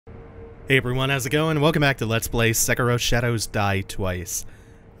Hey everyone, how's it going? Welcome back to Let's Play Sekiro Shadows Die Twice.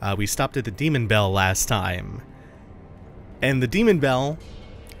 We stopped at the Demon Bell last time. And the Demon Bell,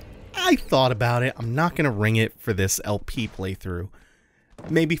 I thought about it. I'm not going to ring it for this LP playthrough.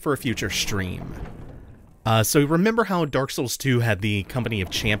 Maybe for a future stream. So remember how Dark Souls 2 had the Company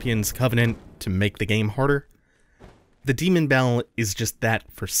of Champions covenant to make the game harder? The Demon Bell is just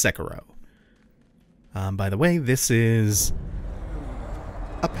that for Sekiro. By the way, this is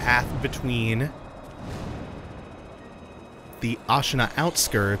a path between the Ashina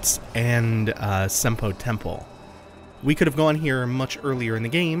outskirts and Senpo Temple. We could have gone here much earlier in the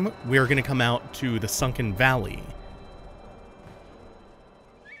game. We're going to come out to the Sunken Valley.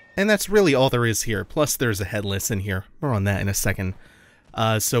 And that's really all there is here. Plus there's a headless in here. More on that in a second.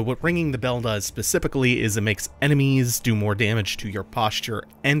 So what ringing the bell does specifically is it makes enemies do more damage to your posture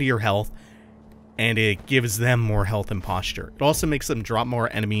and to your health, and it gives them more health and posture. It also makes them drop more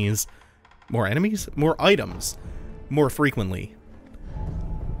items more frequently.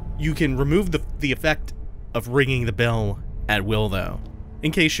 You can remove the effect of ringing the bell at will, though,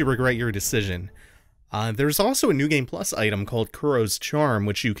 in case you regret your decision. There's also a New Game Plus item called Kuro's Charm,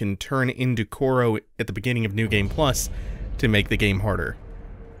 which you can turn into Kuro at the beginning of New Game Plus to make the game harder.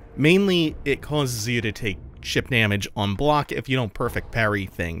 Mainly, it causes you to take chip damage on block if you don't perfect parry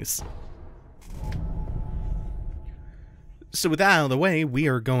things. So with that out of the way, we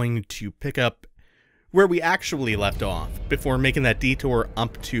are going to pick up where we actually left off, before making that detour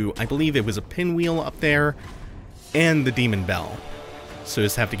up to, I believe it was a pinwheel up there, and the Demon Bell. So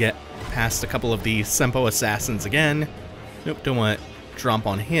just have to get past a couple of the Senpo assassins again. Nope, don't want to jump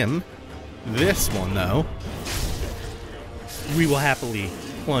on him. This one, though, we will happily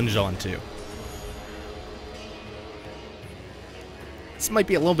plunge onto. This might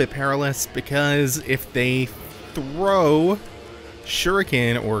be a little bit perilous, because if they throw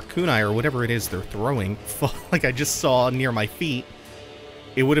shuriken or kunai or whatever it is they're throwing, like I just saw near my feet,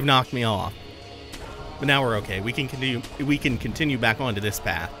 it would have knocked me off. But now we're okay. We can continue back onto this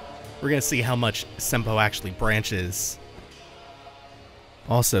path. We're gonna see how much Senpo actually branches.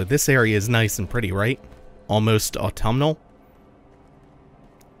 Also, this area is nice and pretty, right? Almost autumnal.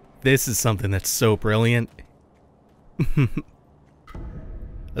 This is something that's so brilliant.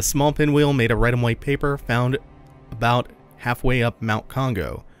 A small pinwheel made of red and white paper found about halfway up Mount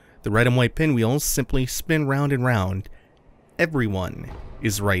Congo. The red and white pinwheels simply spin round and round. Everyone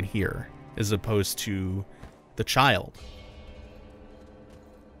is right here, as opposed to the child.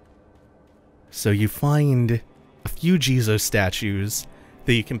 So you find a few Jizo statues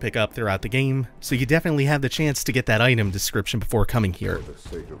that you can pick up throughout the game, so you definitely have the chance to get that item description before coming here.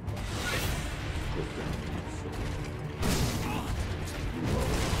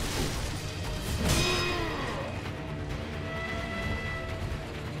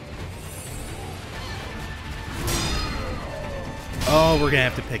 Oh, we're gonna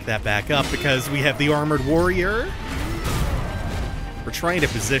have to pick that back up because we have the Armored Warrior. We're trying to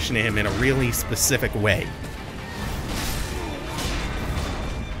position him in a really specific way.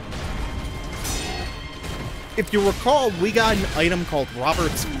 If you recall, we got an item called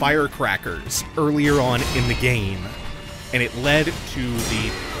Robert's Firecrackers earlier on in the game, and it led to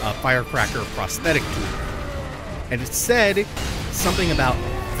the Firecracker prosthetic tool. And it said something about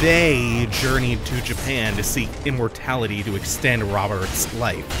they journeyed to Japan to seek immortality to extend Robert's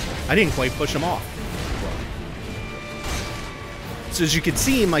life. I didn't quite push him off. So as you can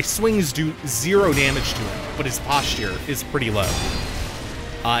see, my swings do 0 damage to him, but his posture is pretty low.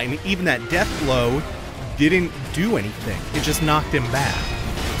 And even that death blow didn't do anything. It just knocked him back.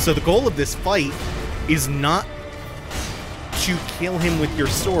 So the goal of this fight is not to kill him with your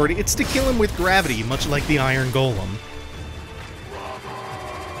sword, it's to kill him with gravity, much like the Iron Golem.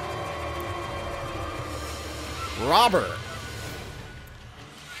 Robert!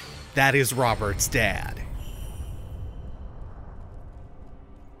 That is Robert's dad.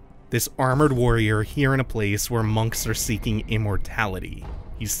 This armored warrior here in a place where monks are seeking immortality.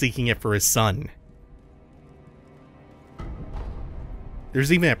 He's seeking it for his son.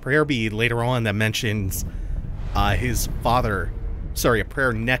 There's even a prayer bead later on that mentions his father, a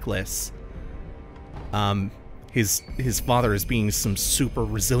prayer necklace. His father as being some super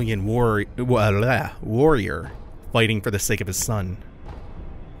resilient warrior fighting for the sake of his son.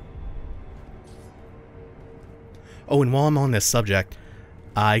 Oh, and while I'm on this subject,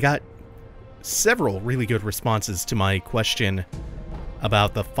 I got several really good responses to my question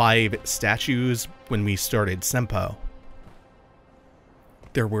about the 5 statues when we started Senpo.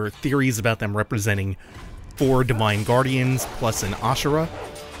 There were theories about them representing 4 Divine Guardians plus an Ashura.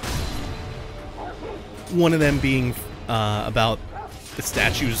 One of them being about the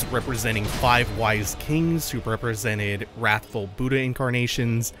statues representing 5 wise kings who represented wrathful Buddha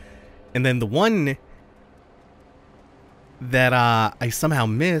incarnations, and then the one that I somehow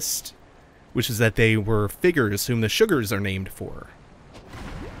missed, which is that they were figures whom the sugars are named for.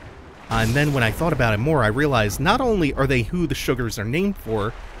 And then when I thought about it more, I realized not only are they who the sugars are named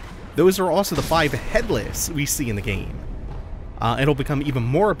for, those are also the 5 headless we see in the game. It'll become even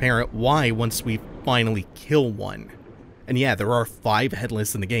more apparent why once we finally kill one. And yeah, there are 5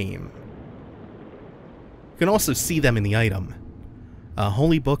 headless in the game. You can also see them in the item. A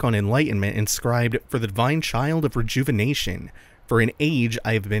holy book on enlightenment inscribed, "For the divine child of rejuvenation. For an age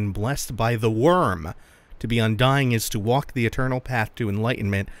I have been blessed by the worm. To be undying is to walk the eternal path to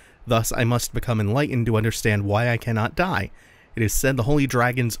enlightenment. Thus I must become enlightened to understand why I cannot die. It is said the holy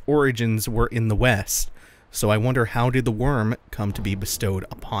dragon's origins were in the west. So I wonder, how did the worm come to be bestowed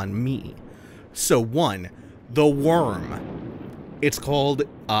upon me?" So 1, the worm. It's called,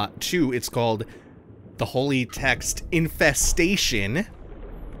 2, it's called the holy text Infestation.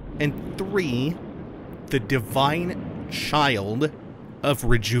 And 3, the divine child of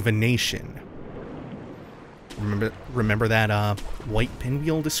rejuvenation. Remember that white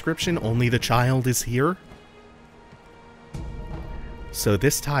pinwheel description? Only the child is here? So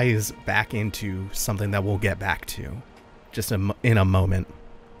this ties back into something that we'll get back to just in a moment.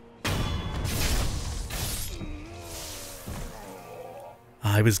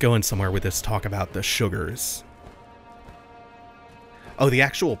 I was going somewhere with this talk about the sugars. Oh, the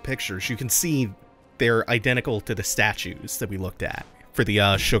actual pictures. You can see they're identical to the statues that we looked at for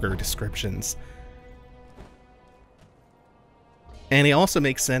the sugar descriptions. And it also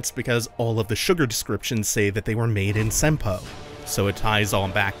makes sense because all of the sugar descriptions say that they were made in Senpo. So it ties all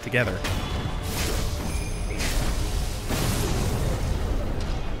back together.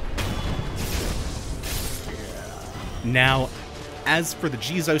 Now, as for the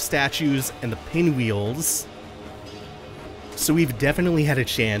Jizo statues and the pinwheels, so we've definitely had a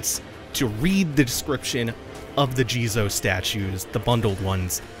chance to read the description of the Jizo statues, the bundled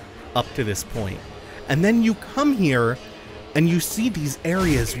ones, up to this point. And then you come here and you see these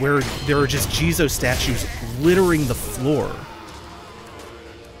areas where there are just Jizo statues littering the floor.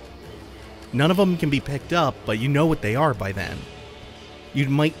 None of them can be picked up, but you know what they are by then. You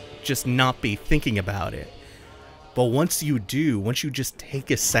might just not be thinking about it. But once you do, once you just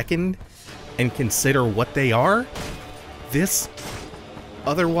take a second and consider what they are, this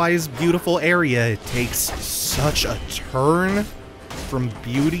otherwise beautiful area takes such a turn from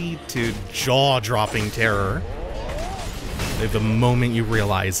beauty to jaw-dropping terror. The moment you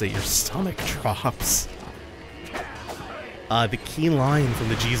realize that your stomach drops. The key line from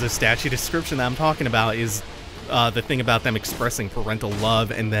the Jesus statue description that I'm talking about is the thing about them expressing parental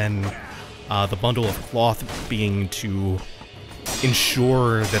love, and then the bundle of cloth being to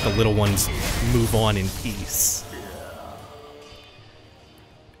ensure that the little ones move on in peace.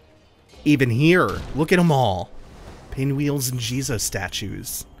 Even here, look at them all. Pinwheels and Jesus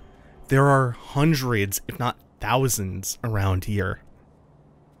statues. There are hundreds, if not thousands, around here.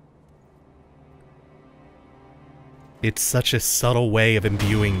 It's such a subtle way of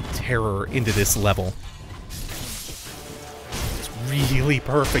imbuing terror into this level. It's really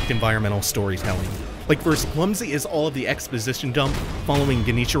perfect environmental storytelling. Like, for as clumsy as all of the exposition dump following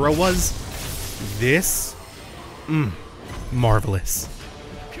Genichiro was, this, marvelous.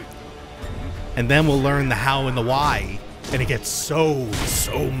 And then we'll learn the how and the why, and it gets so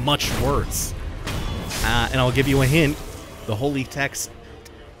much worse. And I'll give you a hint, the holy text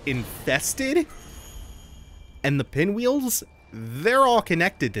infested, and the pinwheels, they're all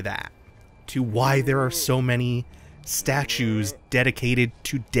connected to that. To why there are so many statues dedicated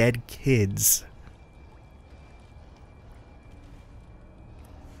to dead kids.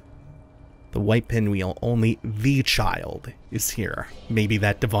 The white pinwheel, only the child is here. Maybe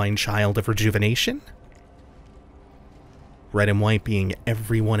that divine child of rejuvenation? Red and white being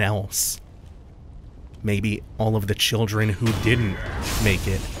everyone else. Maybe all of the children who didn't make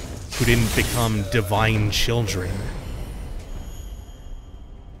it, who didn't become divine children.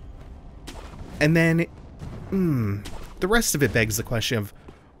 And then, the rest of it begs the question of,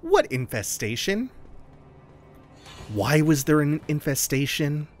 what infestation? Why was there an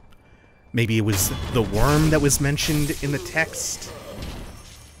infestation? Maybe it was the worm that was mentioned in the text?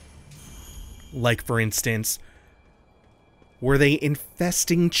 Like, for instance, were they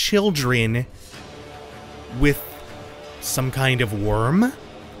infesting children with some kind of worm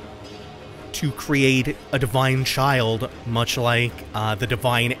to create a divine child, much like the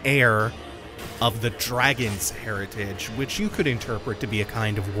divine heir of the dragon's heritage, which you could interpret to be a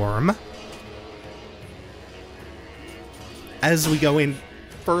kind of worm? as we go in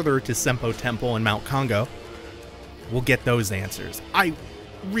further to Senpo Temple and Mount Congo, we'll get those answers. I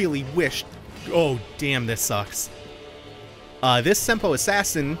really wish... Oh, damn, this sucks. This Senpo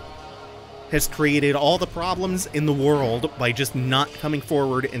assassin has created all the problems in the world by just not coming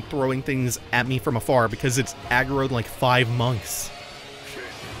forward and throwing things at me from afar because it's aggroed like 5 monks.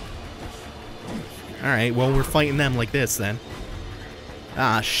 Alright, well, we're fighting them like this, then.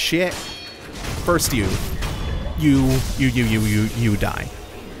 Ah, shit. First you die.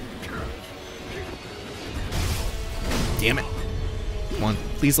 Damn it. Come on,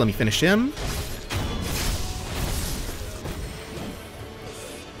 please let me finish him.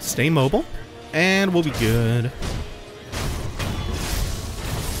 Stay mobile, and we'll be good.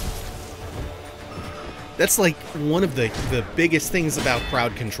 That's like one of the biggest things about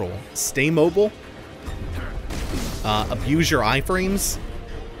crowd control. Stay mobile, abuse your iframes,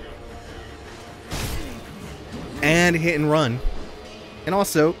 and hit and run. And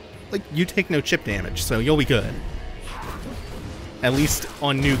also, like, you take no chip damage, so you'll be good. At least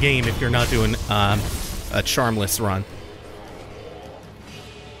on new game if you're not doing a charmless run.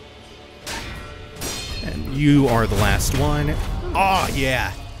 And you are the last one. Oh,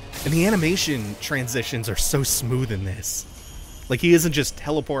 yeah. And the animation transitions are so smooth in this. Like, he doesn't just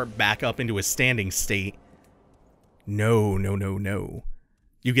teleport back up into a standing state. No, no, no, no.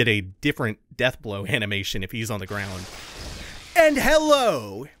 You get a different death blow animation if he's on the ground. And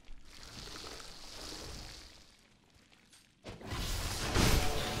hello!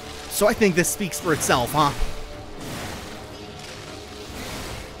 So I think this speaks for itself, huh?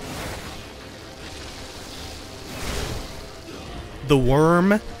 The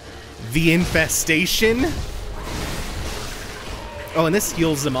worm, the infestation. Oh, and this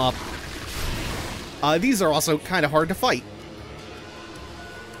heals them up. These are also kind of hard to fight.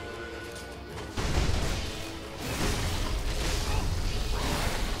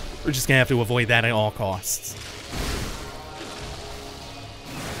 We're just gonna have to avoid that at all costs.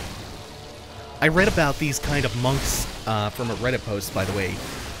 I read about these kind of monks from a Reddit post, by the way.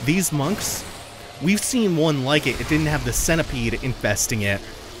 These monks, we've seen one like it. It didn't have the centipede infesting it.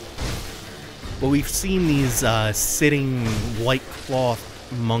 But we've seen these sitting white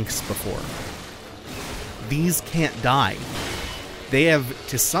cloth monks before. These can't die. They have,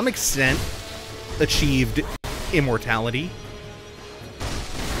 to some extent, achieved immortality.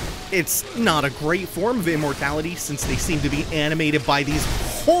 It's not a great form of immortality since they seem to be animated by these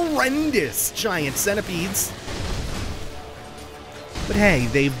horrendous giant centipedes. But hey,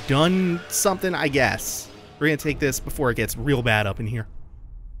 they've done something, I guess. We're gonna take this before it gets real bad up in here.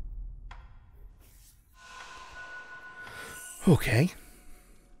 Okay.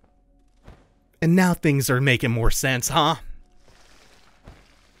 And now things are making more sense, huh?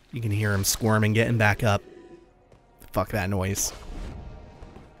 You can hear him squirming, getting back up. Fuck that noise.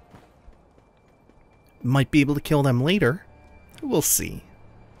 Might be able to kill them later. We'll see.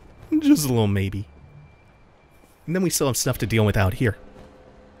 Just a little maybe. And then we still have stuff to deal with out here.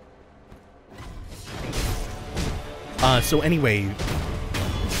 So anyway,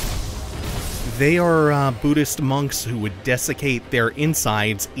 they are Buddhist monks who would desiccate their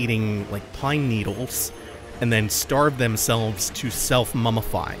insides eating like pine needles and then starve themselves to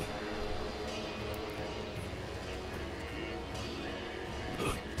self-mummify.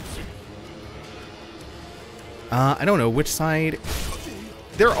 I don't know which side.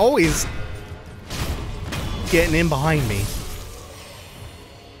 They're always getting in behind me.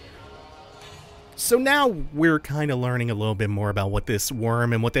 So now we're kind of learning a little bit more about what this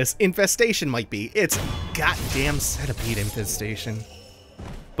worm and what this infestation might be. It's goddamn centipede infestation.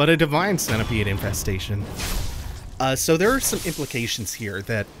 But a divine centipede infestation. So there are some implications here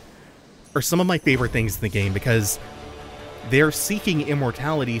that are some of my favorite things in the game because they're seeking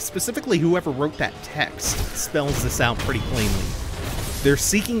immortality. Specifically, whoever wrote that text spells this out pretty plainly. They're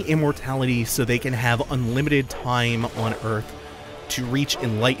seeking immortality so they can have unlimited time on Earth to reach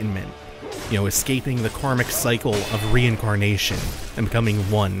enlightenment. You know, escaping the karmic cycle of reincarnation and becoming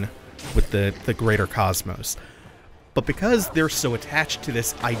one with the greater cosmos. But because they're so attached to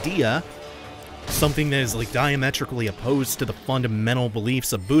this idea, something that is like diametrically opposed to the fundamental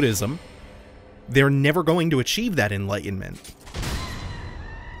beliefs of Buddhism, they're never going to achieve that enlightenment.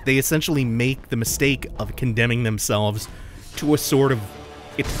 They essentially make the mistake of condemning themselves to a sort of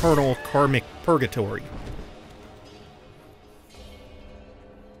eternal karmic purgatory.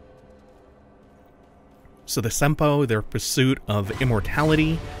 So the Senpo, their pursuit of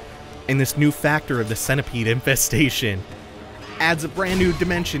immortality, and this new factor of the centipede infestation adds a brand new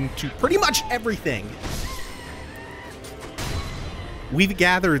dimension to pretty much everything. We've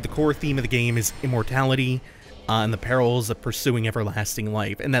gathered the core theme of the game is immortality, and the perils of pursuing everlasting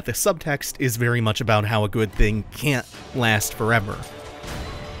life, and that the subtext is very much about how a good thing can't last forever.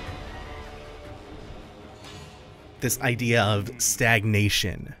 This idea of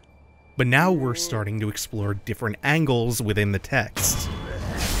stagnation. But now we're starting to explore different angles within the text.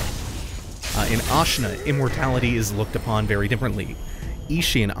 In Ashina, immortality is looked upon very differently.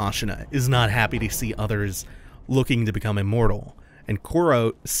 Isshin Ashina is not happy to see others looking to become immortal, and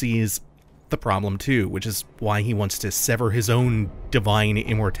Koro sees the problem too, which is why he wants to sever his own divine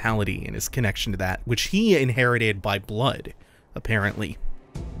immortality and his connection to that, which he inherited by blood, apparently.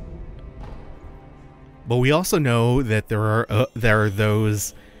 But we also know that there are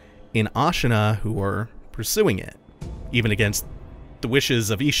those in Ashina who are pursuing it, even against the wishes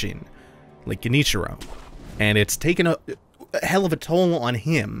of Isshin, like Genichiro. And it's taken a hell of a toll on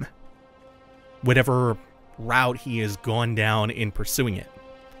him, whatever route he has gone down in pursuing it.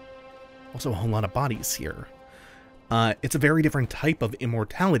 Also a whole lot of bodies here. It's a very different type of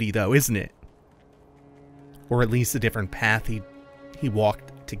immortality though, isn't it? Or at least a different path he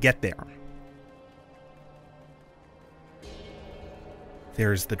walked to get there.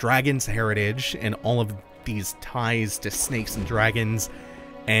 There's the dragon's heritage and all of these ties to snakes and dragons,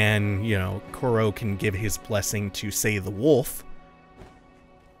 and, you know, Koro can give his blessing to, say, the wolf,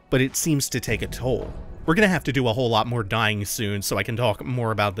 but it seems to take a toll. We're gonna have to do a whole lot more dying soon so I can talk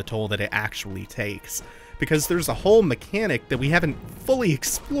more about the toll that it actually takes, because there's a whole mechanic that we haven't fully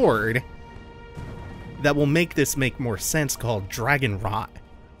explored that will make this make more sense, called dragon rot.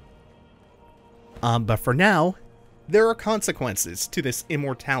 But for now, there are consequences to this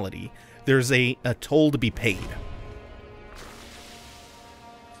immortality. There's a toll to be paid.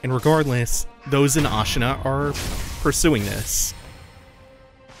 And regardless, those in Ashina are pursuing this.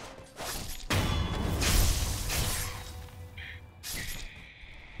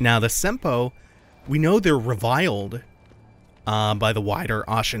 Now the Senpo, we know they're reviled by the wider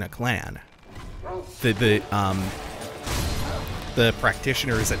Ashina clan. The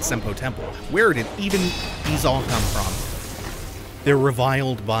practitioners at Senpo Temple. Where did even these all come from? They're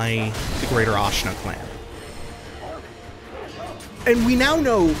reviled by the greater Ashina clan. And we now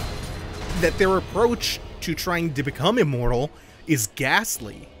know that their approach to trying to become immortal is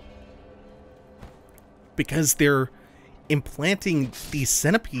ghastly, because they're implanting these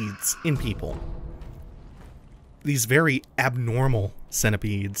centipedes in people. These very abnormal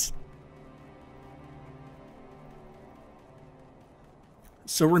centipedes.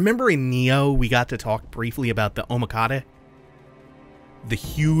 So remember in Nioh, we got to talk briefly about the Omakata? The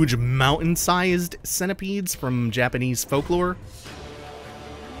huge mountain-sized centipedes from Japanese folklore?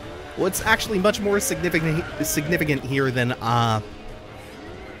 Well, it's actually much more significant here than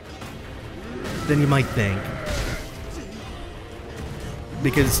you might think.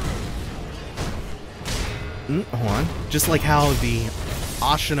 Because, hold on. Just like how the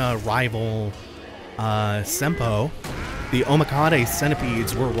Ashina rival Senpo, the Omakade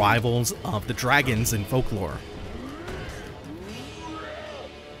centipedes were rivals of the dragons in folklore.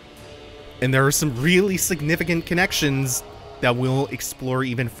 And there are some really significant connections that we'll explore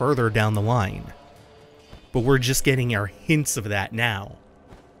even further down the line. But we're just getting our hints of that now.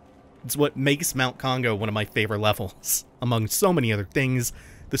 It's what makes Mount Congo one of my favorite levels. Among so many other things,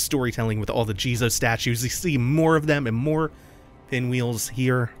 the storytelling with all the Jizo statues, you see more of them and more pinwheels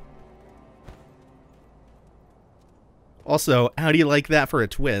here. Also, how do you like that for a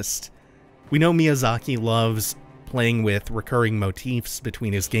twist? We know Miyazaki loves playing with recurring motifs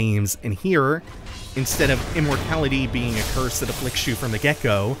between his games, and here, instead of immortality being a curse that afflicts you from the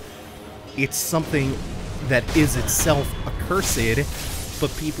get-go, it's something that is itself accursed,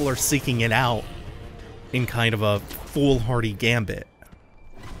 but people are seeking it out in kind of a foolhardy gambit.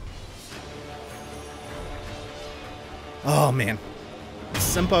 Oh man.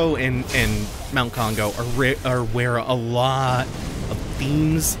 Senpo and Mount Congo are where a lot of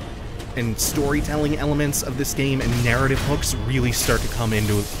themes and storytelling elements of this game and narrative hooks really start to come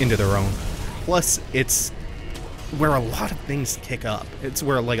into their own. Plus, it's where a lot of things kick up. It's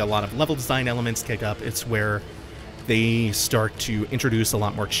where like a lot of level design elements kick up. It's where they start to introduce a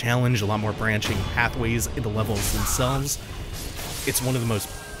lot more challenge, a lot more branching pathways in the levels themselves. It's one of the most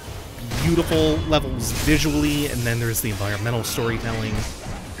beautiful levels visually, and then there's the environmental storytelling.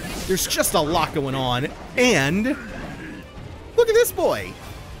 There's just a lot going on, and look at this boy!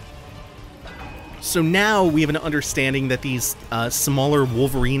 So now we have an understanding that these smaller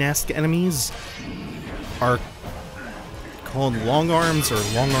Wolverine-esque enemies are called long arms or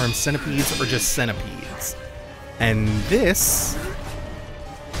long arm centipedes or just centipedes. And this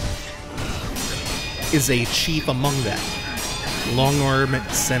is a chief among them. Long arm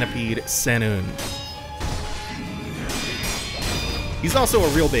centipede Senun. He's also a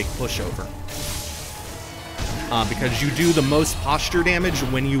real big pushover. Because you do the most posture damage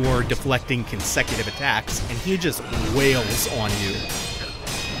when you are deflecting consecutive attacks, and he just wails on you.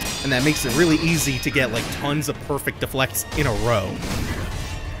 And that makes it really easy to get like tons of perfect deflects in a row.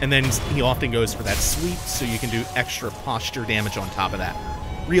 And then he often goes for that sweep, so you can do extra posture damage on top of that.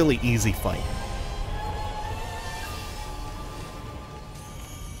 Really easy fight.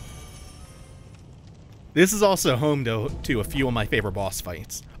 This is also home to a few of my favorite boss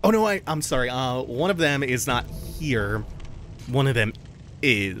fights. Oh no, I'm sorry, one of them is not here. One of them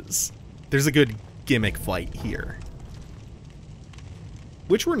is. There's a good gimmick fight here.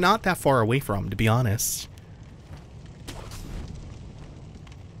 Which we're not that far away from, to be honest.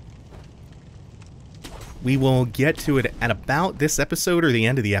 We will get to it at about this episode or the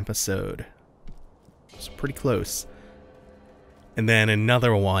end of the episode. It's pretty close. And then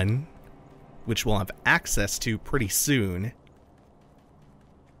another one, which we'll have access to pretty soon.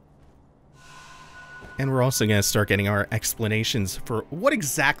 And we're also going to start getting our explanations for what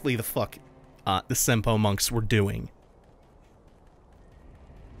exactly the fuck the Senpo monks were doing.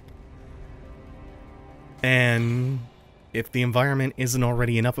 And if the environment isn't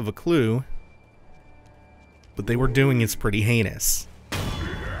already enough of a clue, what they were doing is pretty heinous.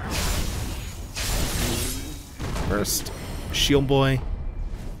 First, Shield Boy.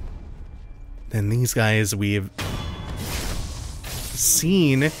 Then these guys we've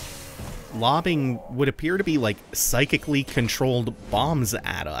seen lobbing what appear to be like psychically controlled bombs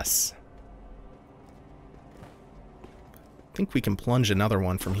at us. I think we can plunge another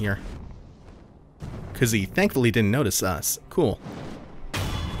one from here. Because he thankfully didn't notice us. Cool.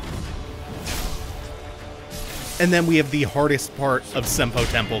 And then we have the hardest part of Senpo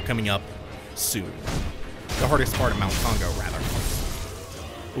Temple coming up soon. The hardest part of Mount Congo, rather.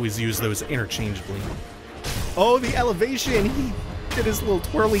 Always use those interchangeably. Oh, the elevation! He did his little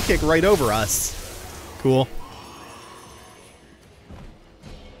twirly kick right over us. Cool.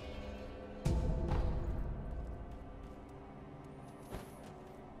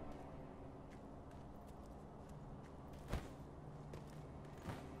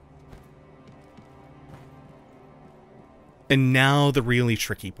 And now the really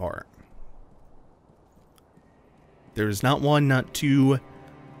tricky part. There's not one, not two,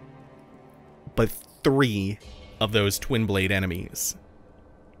 but 3 of those twin blade enemies.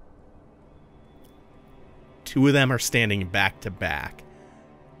 2 of them are standing back to back.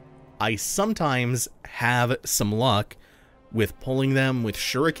 I sometimes have some luck with pulling them with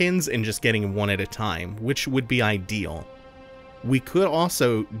shurikens and just getting one at a time, which would be ideal. We could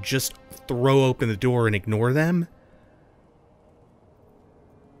also just throw open the door and ignore them.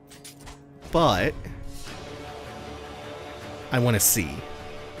 But I want to see.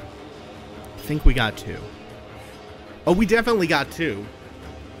 I think we got 2. Oh, we definitely got 2.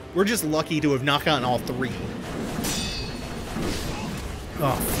 We're just lucky to have knocked out all 3.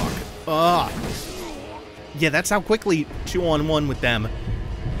 Oh, fuck. Yeah, that's how quickly 2-on-1 with them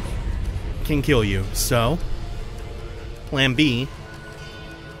can kill you. So, plan B.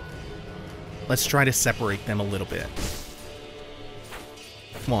 Let's try to separate them a little bit.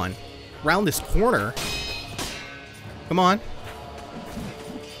 Come on. Round this corner. Come on.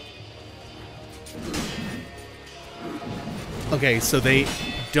 Okay, so they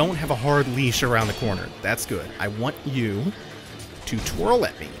don't have a hard leash around the corner. That's good. I want you to twirl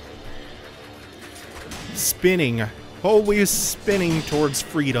at me. Spinning. Always spinning towards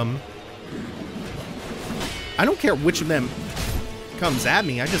freedom. I don't care which of them comes at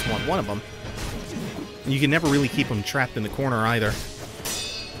me. I just want one of them. You can never really keep them trapped in the corner either.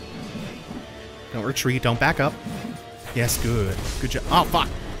 Don't retreat. Don't back up. Yes, good. Good job. Oh, fuck.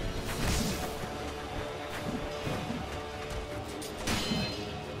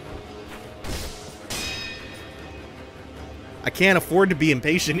 I can't afford to be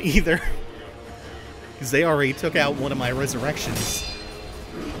impatient either. Because they already took out one of my resurrections.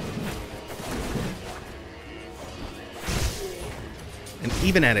 And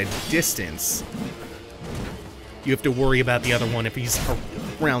even at a distance, you have to worry about the other one if he's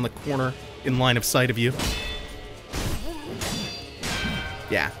around the corner in line of sight of you.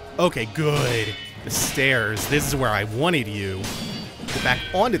 Yeah. Okay, good. The stairs. This is where I wanted you. Go back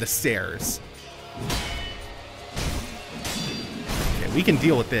onto the stairs. Okay, we can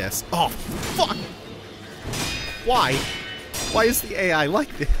deal with this. Oh, fuck! Why? Why is the AI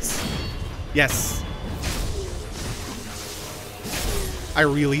like this? Yes. I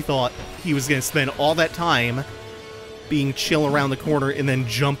really thought he was going to spend all that time being chill around the corner and then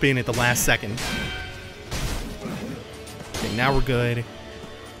jump in at the last second. Okay, now we're good.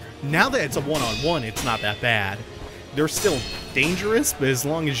 Now that it's a one-on-one, it's not that bad. They're still dangerous, but as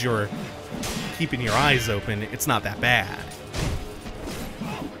long as you're keeping your eyes open, it's not that bad.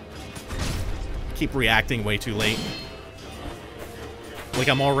 Keep reacting way too late. Like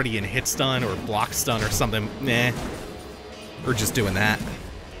I'm already in hit stun or block stun or something. Nah. Or just doing that.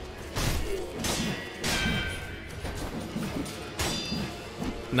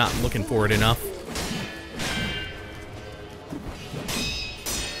 Not looking for it enough.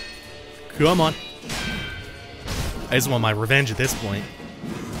 Come on. I just want my revenge at this point.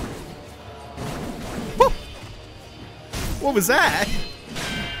 Woo! What was that?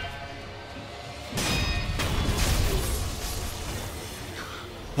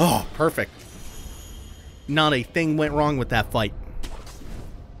 Oh, perfect. Not a thing went wrong with that fight.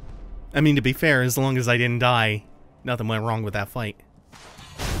 I mean, to be fair, as long as I didn't die, nothing went wrong with that fight.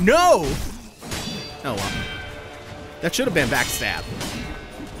 No! Oh well. That should have been backstab.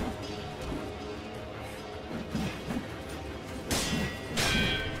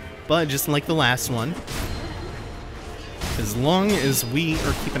 But just like the last one, as long as we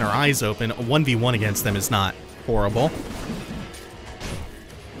are keeping our eyes open, a 1v1 against them is not horrible.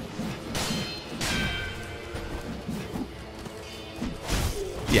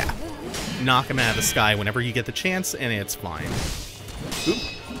 Yeah. Knock them out of the sky whenever you get the chance, and it's fine. Oop.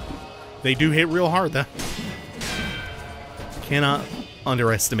 They do hit real hard, though. Cannot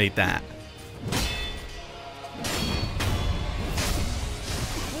underestimate that.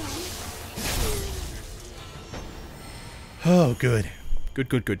 Oh, good. Good,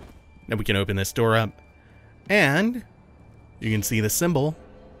 good, good. Now we can open this door up. And you can see the symbol.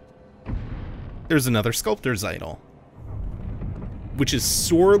 There's another sculptor's idol, which is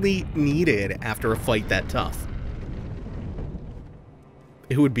sorely needed after a fight that tough.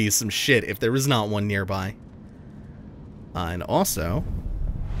 It would be some shit if there was not one nearby. And also,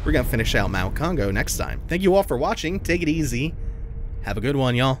 we're gonna finish out Mount Congo next time. Thank you all for watching. Take it easy. Have a good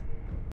one, y'all.